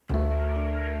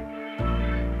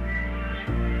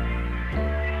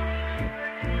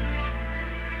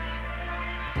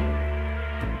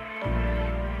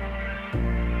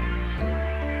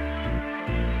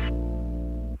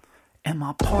Am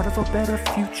I part of a better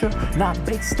future, not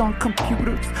based on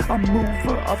computers? A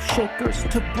mover of shakers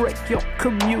to break your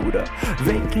commuter.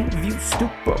 Vacant view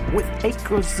stupor with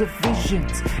acres of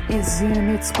visions. Isn't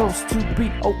it supposed to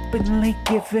be openly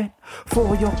given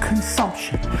for your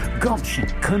consumption? Gumption,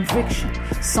 conviction,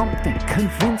 something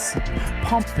convincing,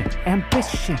 pumping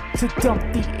ambition to dump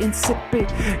the insipid.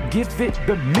 Give it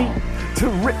the meat to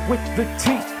rip with the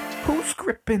teeth. Who's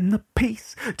gripping the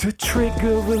piece to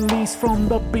trigger release from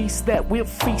the beast that will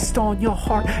feast on your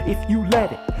heart if you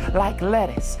let it? Like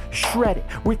lettuce, shred it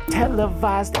with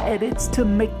televised edits to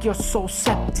make your soul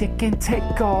septic and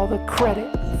take all the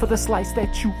credit for the slice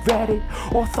that you vetted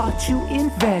or thought you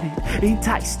invented.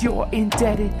 Enticed, you're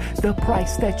indebted. The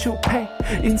price that you'll pay,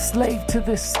 enslaved to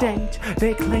the stage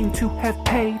they claim to have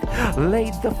paid.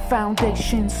 Laid the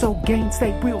foundation so gains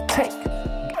they will take.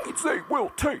 Gains they will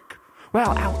take.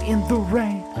 While out in the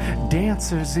rain,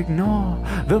 dancers ignore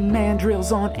the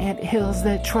mandrills on anthills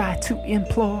that try to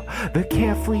implore the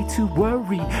carefree to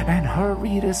worry and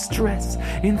hurry to stress,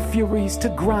 in furies to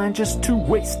grind just to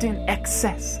waste in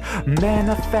excess.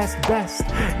 Manifest best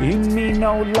in me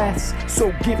no less.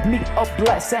 So give me a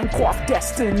bless and quaff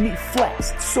destiny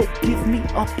flex. So give me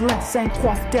a bless and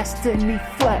quaff destiny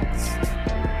flex.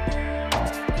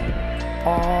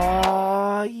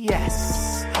 Oh yes.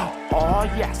 Oh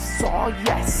yes, oh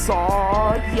yes,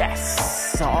 oh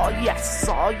yes, oh yes,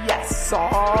 oh yes,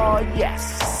 oh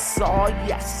yes, oh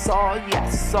yes, oh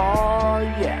yes, oh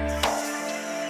yes.